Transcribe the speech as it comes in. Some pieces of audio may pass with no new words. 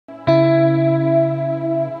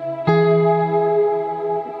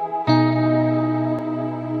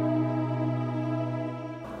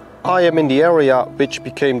I am in the area which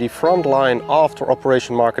became the front line after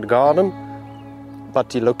Operation Margraten, but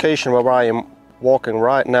the location where I am walking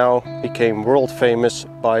right now became world famous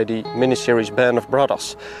by the miniseries Band of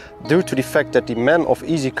Brothers, due to the fact that the men of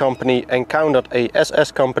Easy Company encountered a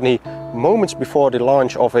SS company moments before the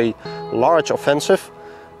launch of a large offensive,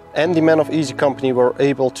 and the men of Easy Company were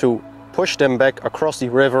able to push them back across the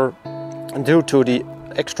river due to the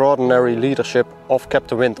extraordinary leadership of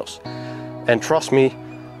Captain Winters. And trust me,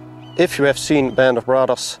 if you have seen Band of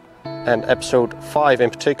Brothers, and episode 5 in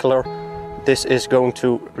particular, this is going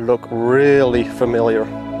to look really familiar.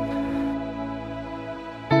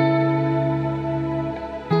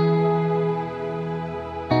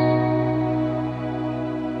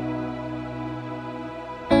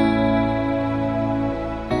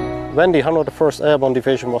 When the 101st Airborne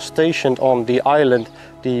Division was stationed on the island,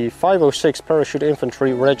 the 506 Parachute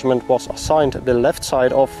Infantry Regiment was assigned the left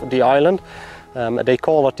side of the island. They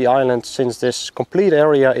call it the island since this complete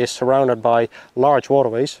area is surrounded by large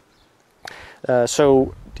waterways.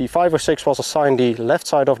 So the 506 was assigned the left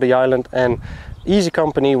side of the island, and Easy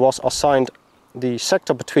Company was assigned the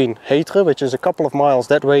sector between Hetre, which is a couple of miles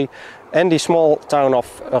that way, and the small town of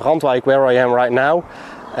Randwijk, where I am right now.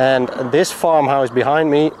 And this farmhouse behind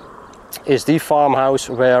me is the farmhouse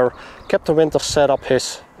where Captain Winters set up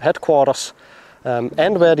his headquarters,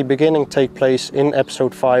 and where the beginning takes place in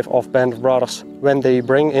episode 5 of Band of Brothers, when they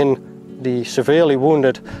bring in the severely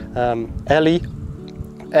wounded Ellie,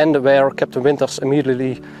 and where Captain Winters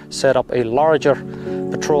immediately set up a larger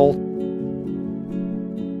patrol.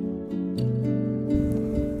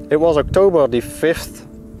 It was October the 5th,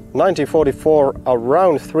 1944,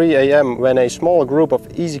 around 3 AM, when a small group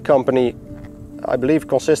of Easy Company, I believe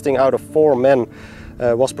consisting out of 4 men,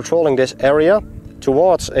 was patrolling this area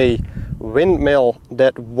towards a windmill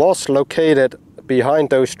that was located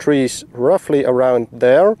behind those trees, roughly around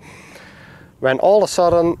there, when all of a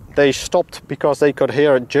sudden they stopped because they could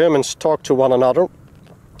hear Germans talk to one another.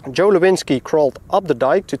 Joe Lewinsky crawled up the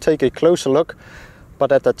dike to take a closer look,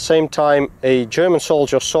 but at that same time a German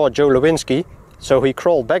soldier saw Joe Lewinsky, so he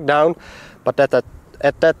crawled back down, but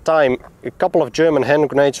at that time a couple of German hand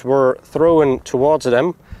grenades were thrown towards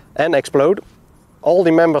them and exploded. All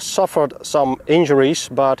the members suffered some injuries,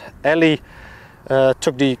 but Ellie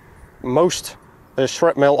took the most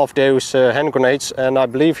shrapnel of those hand grenades, and I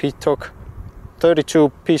believe he took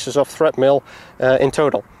 32 pieces of shrapnel in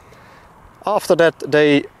total. After that,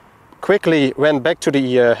 they quickly went back to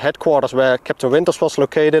the headquarters where Captain Winters was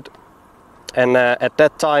located, and at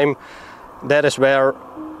that time, that is where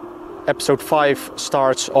episode 5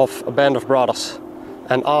 starts of A Band of Brothers.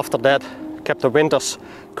 And after that, Captain Winters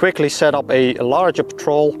quickly set up a larger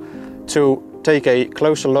patrol to take a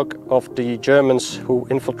closer look of the Germans who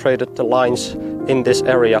infiltrated the lines in this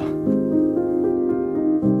area.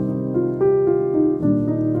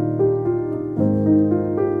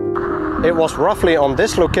 It was roughly on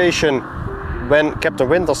this location when Captain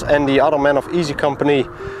Winters and the other men of Easy Company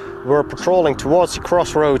were patrolling towards the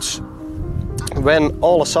Crossroads, when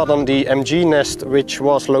all of a sudden the MG nest, which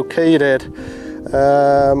was located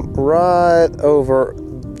right over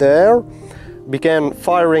there, began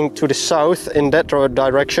firing to the south in that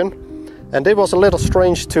direction. And it was a little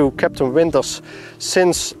strange to Captain Winters,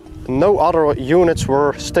 since no other units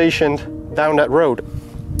were stationed down that road.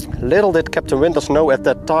 Little did Captain Winters know at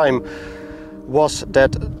that time was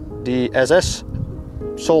that the SS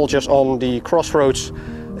soldiers on the Crossroads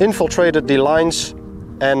infiltrated the lines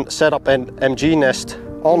and set up an MG nest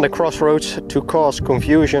on the Crossroads to cause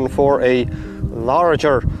confusion for a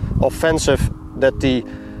larger offensive that the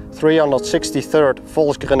 363rd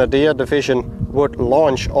Volksgrenadier Division would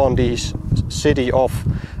launch on the city of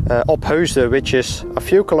Opheusden, which is a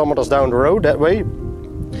few kilometers down the road that way.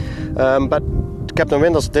 But Captain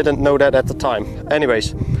Winters didn't know that at the time.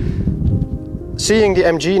 Anyways, seeing the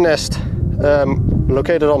MG nest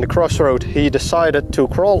located on the crossroad, he decided to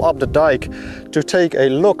crawl up the dike to take a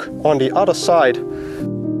look on the other side.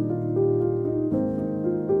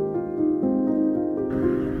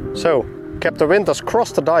 So Captain Winters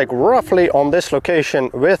crossed the dike roughly on this location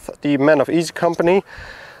with the men of Easy Company,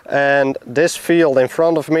 and this field in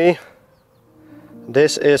front of me,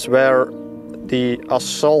 this is where the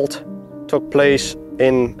assault took place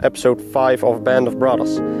in episode 5 of Band of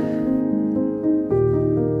Brothers.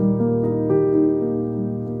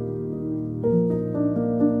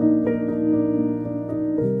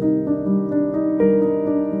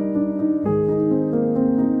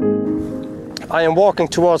 I am walking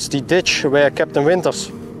towards the ditch where Captain Winters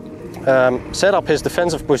set up his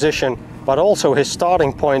defensive position, but also his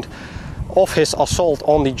starting point of his assault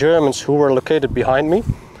on the Germans who were located behind me.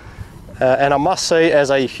 And I must say,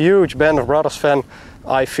 as a huge Band of Brothers fan,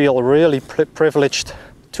 I feel really privileged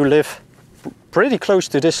to live pretty close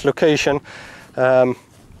to this location.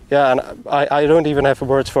 Yeah, and I don't even have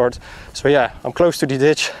words for it. So yeah, I'm close to the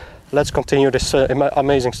ditch. Let's continue this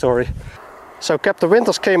amazing story. So Captain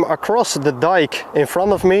Winters came across the dike in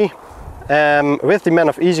front of me with the men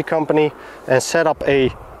of Easy Company and set up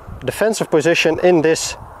a defensive position in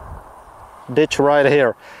this ditch right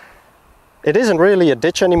here. It isn't really a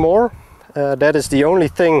ditch anymore. That is the only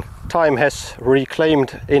thing time has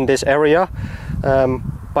reclaimed in this area.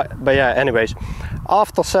 But yeah, anyways,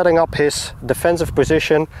 after setting up his defensive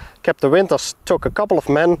position, Captain Winters took a couple of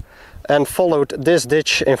men and followed this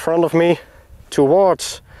ditch in front of me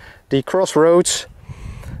towards the Crossroads,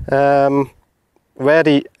 where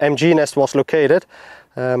the MG nest was located.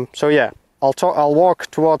 So yeah, I'll walk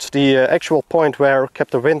towards the actual point where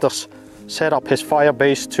Captain Winters set up his fire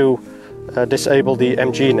base to disable the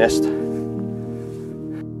MG nest.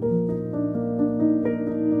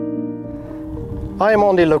 I am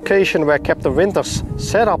on the location where Captain Winters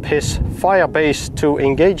set up his fire base to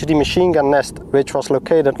engage the machine gun nest, which was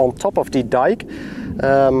located on top of the dike,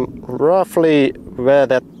 roughly where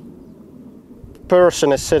that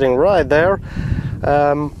person is sitting right there.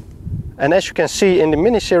 And as you can see in the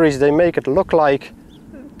miniseries, they make it look like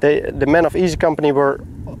the men of Easy Company were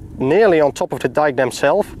nearly on top of the dike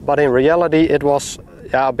themselves, but in reality it was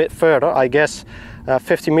a bit further, I guess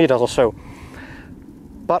 50 meters or so.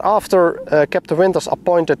 But after Captain Winters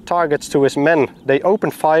appointed targets to his men, they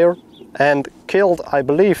opened fire and killed, I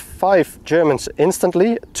believe, 5 Germans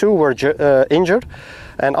instantly. 2 were injured,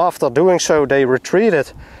 and after doing so they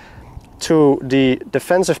retreated to the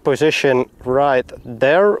defensive position right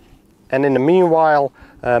there, and in the meanwhile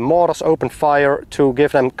mortars opened fire to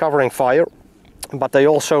give them covering fire, but they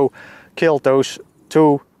also killed those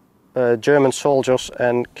 2 German soldiers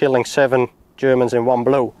and killing 7 Germans in one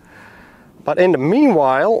blow. But in the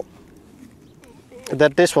meanwhile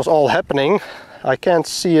that this was all happening, I can't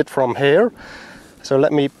see it from here, so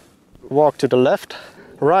let me walk to the left.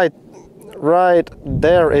 Right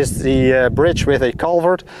there is the bridge with a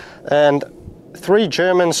culvert, and 3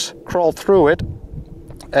 Germans crawled through it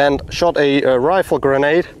and shot a rifle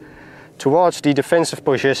grenade towards the defensive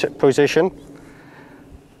position.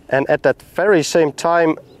 And at that very same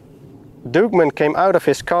time, Dukeman came out of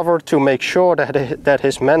his cover to make sure that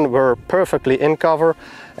his men were perfectly in cover,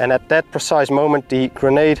 and at that precise moment the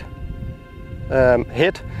grenade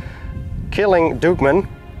hit, killing Dukeman,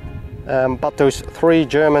 but those 3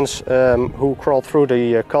 Germans who crawled through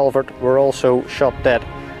the culvert were also shot dead.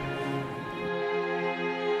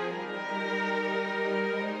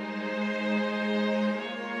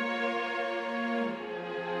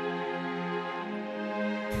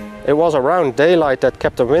 It was around daylight that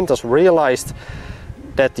Captain Winters realized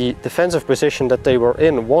that the defensive position that they were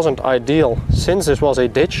in wasn't ideal, since this was a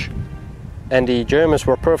ditch and the Germans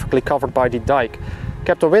were perfectly covered by the dike.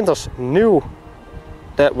 Captain Winters knew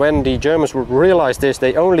that when the Germans would realize this,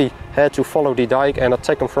 they only had to follow the dike and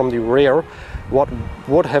attack them from the rear, what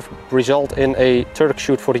would have resulted in a Turk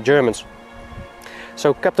shoot for the Germans.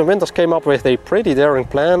 So Captain Winters came up with a pretty daring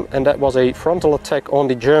plan, and that was a frontal attack on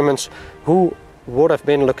the Germans who would have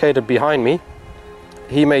been located behind me.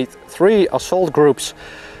 He made 3 assault groups.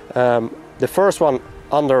 The first one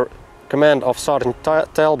under command of Sergeant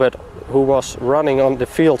Talbot, who was running on the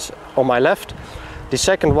fields on my left. The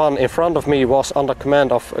second one in front of me was under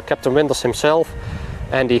command of Captain Winters himself,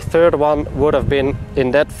 and the third one would have been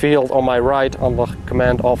in that field on my right under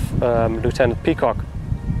command of Lieutenant Peacock.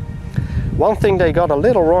 One thing they got a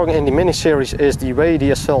little wrong in the miniseries is the way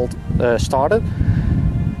the assault started.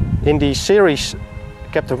 In the series,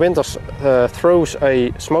 Captain Winters throws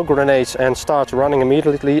a smoke grenade and starts running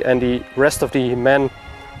immediately, and the rest of the men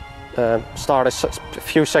started a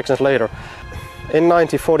few seconds later. In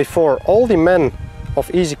 1944, all the men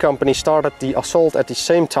of Easy Company started the assault at the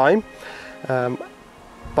same time.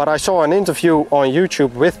 But I saw an interview on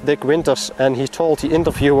YouTube with Dick Winters, and he told the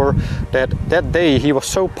interviewer that that day he was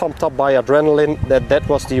so pumped up by adrenaline that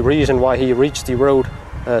was the reason why he reached the road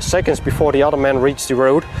seconds before the other men reached the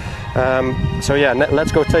road. So yeah,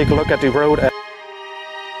 let's go take a look at the road.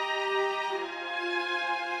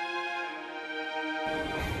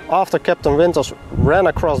 After Captain Winters ran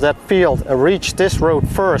across that field and reached this road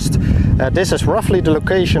first, this is roughly the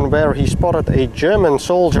location where he spotted a German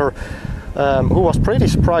soldier who was pretty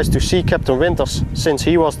surprised to see Captain Winters, since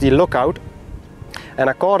he was the lookout. And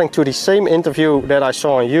according to the same interview that I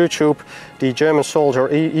saw on YouTube, the German soldier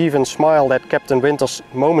even smiled at Captain Winters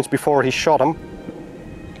moments before he shot him.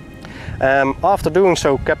 After doing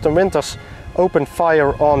so, Captain Winters opened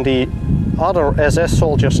fire on the other SS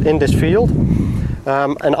soldiers in this field.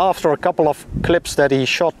 And after a couple of clips that he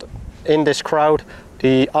shot in this crowd,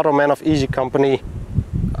 the other men of Easy Company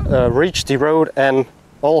reached the road and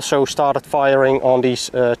also started firing on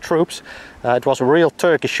these troops. It was a real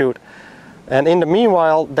turkey shoot. And in the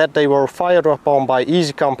meanwhile that they were fired upon by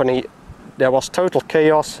Easy Company, there was total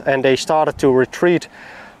chaos, and they started to retreat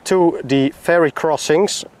to the ferry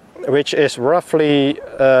crossings, which is roughly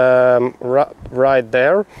right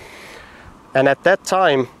there. And at that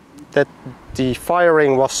time that the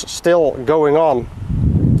firing was still going on,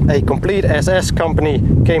 a complete SS company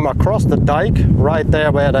came across the dike right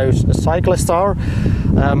there where those cyclists are,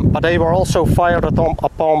 but they were also fired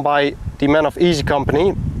upon by the men of Easy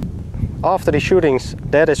Company. After the shootings,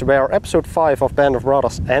 that is where episode 5 of Band of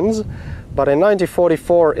Brothers ends, but in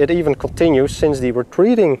 1944 it even continues, since the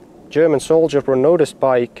retreating German soldiers were noticed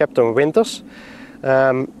by Captain Winters.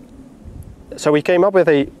 So we came up with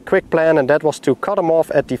a quick plan, and that was to cut them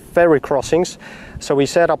off at the ferry crossings. So we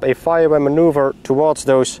set up a fire and maneuver towards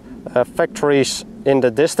those factories in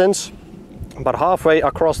the distance, but halfway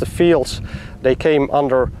across the fields they came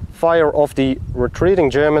under fire of the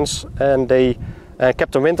retreating Germans, and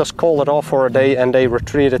Captain Winters called it off for a day, and they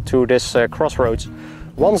retreated to this crossroads.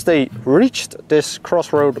 Once they reached this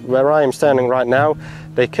crossroad where I am standing right now,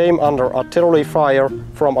 they came under artillery fire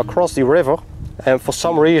from across the river, and for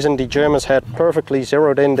some reason the Germans had perfectly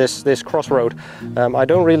zeroed in this crossroad. I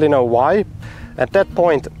don't really know why. At that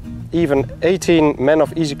point, even 18 men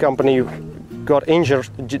of Easy Company got injured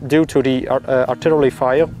due to the artillery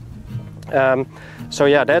fire. So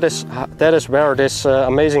yeah, that is where this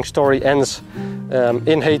amazing story ends,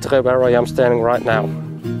 in Heteren, where I am standing right now.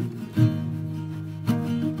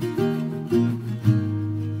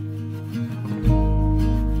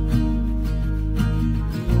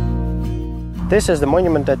 This is the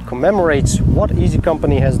monument that commemorates what Easy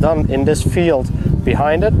Company has done in this field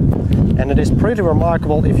behind it, and it is pretty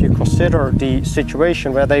remarkable if you consider the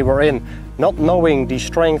situation where they were in, not knowing the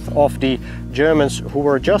strength of the Germans who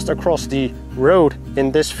were just across the road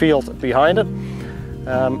in this field behind it.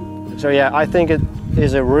 So yeah, I think it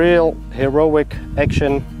is a real heroic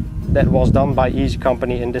action that was done by Easy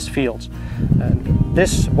Company in this field. And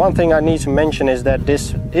this one thing I need to mention is that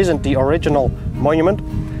this isn't the original monument.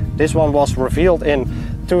 This one was revealed in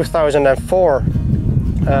 2004,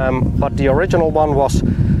 but the original one was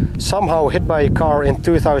somehow hit by a car in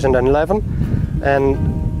 2011, and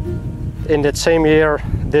in that same year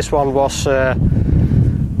this one was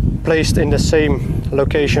placed in the same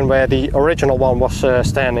location where the original one was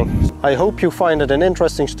standing. I hope you find it an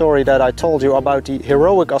interesting story that I told you about the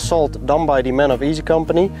heroic assault done by the men of Easy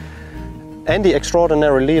Company and the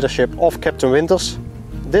extraordinary leadership of Captain Winters.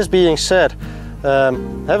 This being said,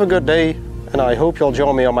 have a good day, and I hope you'll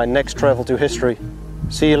join me on my next travel to history.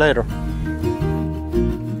 See you later.